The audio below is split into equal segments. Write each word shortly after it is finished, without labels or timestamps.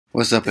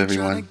What's up,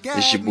 everyone?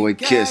 It's your boy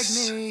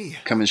Kiss,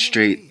 coming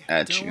straight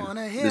at you.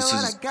 This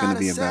is going to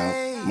be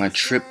about my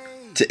trip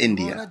to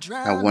India,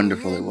 how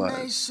wonderful it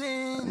was,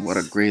 and what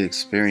a great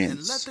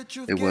experience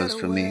it was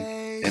for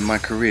me. In my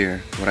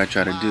career, what I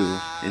try to do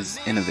is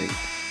innovate,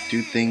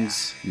 do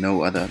things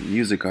no other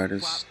music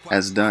artist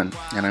has done.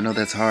 And I know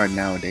that's hard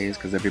nowadays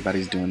because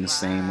everybody's doing the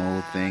same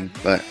old thing,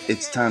 but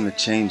it's time to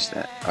change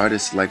that.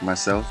 Artists like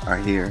myself are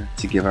here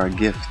to give our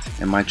gift.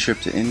 And my trip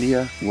to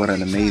India, what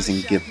an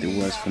amazing gift it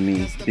was for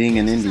me. Being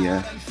in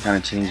India kind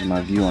of changed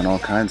my view on all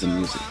kinds of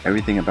music.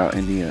 Everything about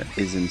India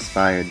is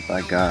inspired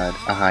by God,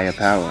 a higher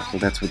power. So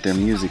that's what their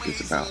music is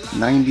about.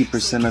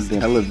 90% of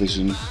their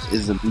television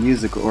is a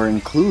music or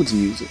includes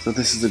music. So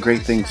this is a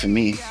great thing for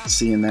me,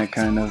 seeing that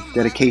kind of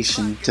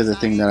dedication to the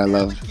thing that I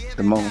love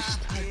the most,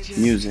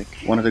 music.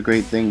 One of the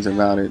great things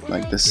about it,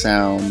 like the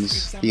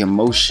sounds, the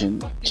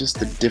emotion, just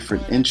the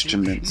different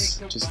instruments,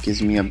 just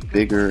gives me a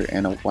bigger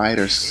and a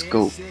wider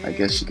scope, I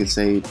guess you could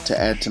say, to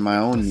add to my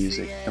own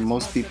music. And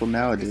most people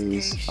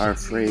nowadays are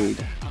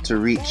afraid to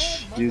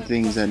reach, do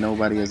things that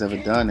nobody has ever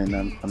done,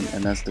 and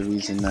that's the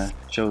reason I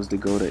chose to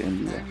go to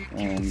India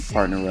and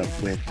partner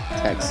up with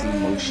Taxi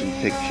Motion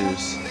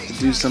Pictures to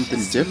do something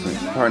different,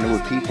 partner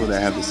with people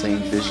that have the same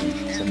vision,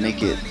 to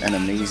make it an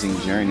amazing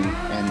journey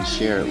and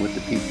share it with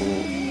the people.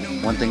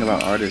 One thing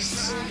about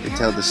artists, they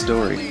tell the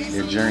story,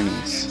 their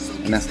journeys,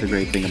 and that's the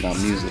great thing about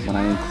music. When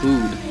I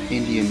include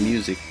Indian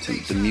music to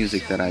the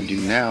music that I do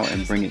now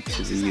and bring it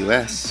to the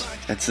US,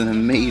 that's an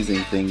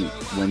amazing thing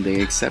when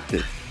they accept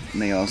it.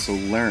 And they also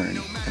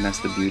learn, and that's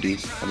the beauty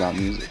about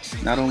music.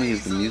 Not only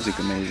is the music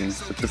amazing,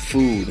 but the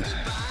food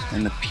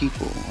and the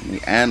people and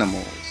the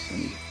animals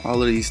and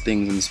all of these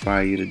things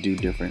inspire you to do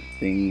different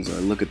things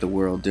or look at the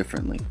world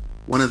differently.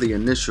 One of the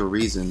initial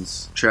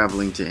reasons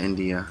traveling to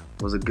India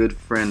was a good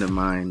friend of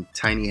mine,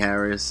 Tiny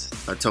Harris,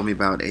 told me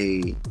about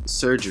a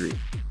surgery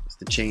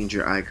to change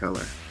your eye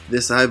color.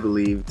 This, I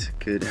believed,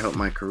 could help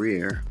my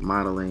career,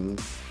 modeling,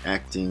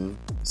 acting,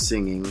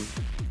 singing,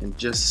 and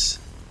just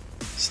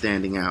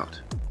standing out.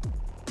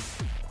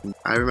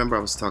 I remember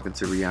I was talking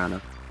to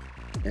Rihanna,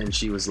 and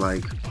she was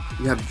like,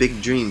 "You have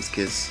big dreams,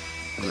 Kiss."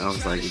 And I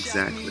was like,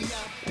 "Exactly."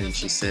 And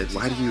she said,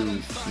 "Why do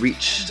you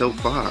reach so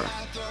far?"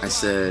 I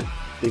said,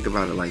 "Think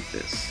about it like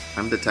this.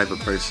 I'm the type of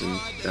person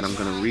that I'm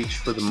gonna reach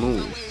for the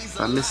moon.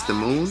 If I miss the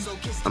moon,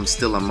 I'm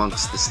still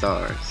amongst the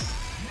stars."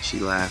 She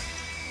laughed.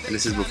 And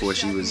this is before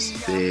she was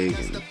big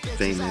and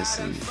famous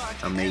and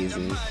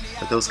amazing.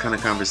 But those kind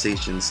of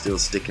conversations still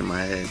stick in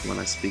my head when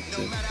I speak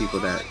to people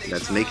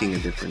that's making a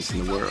difference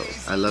in the world.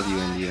 I love you,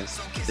 India.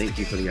 Thank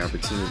you for the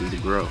opportunity to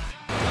grow.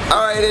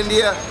 Alright,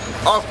 India,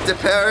 off to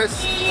Paris.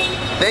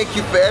 Thank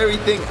you for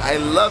everything. I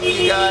love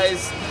you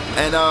guys.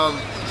 And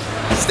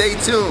stay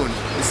tuned.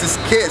 This is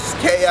Kiss,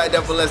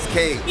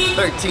 K-I-S-S-K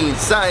 13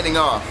 signing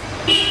off.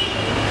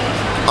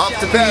 Off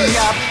to Paris.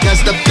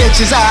 Cause the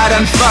bitches I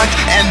done fucked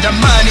and the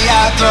money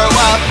I throw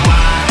up.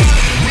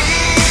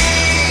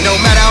 No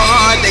matter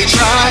how hard they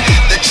try,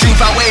 the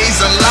truth always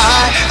a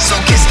lie. So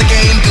kiss the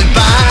game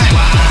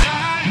goodbye.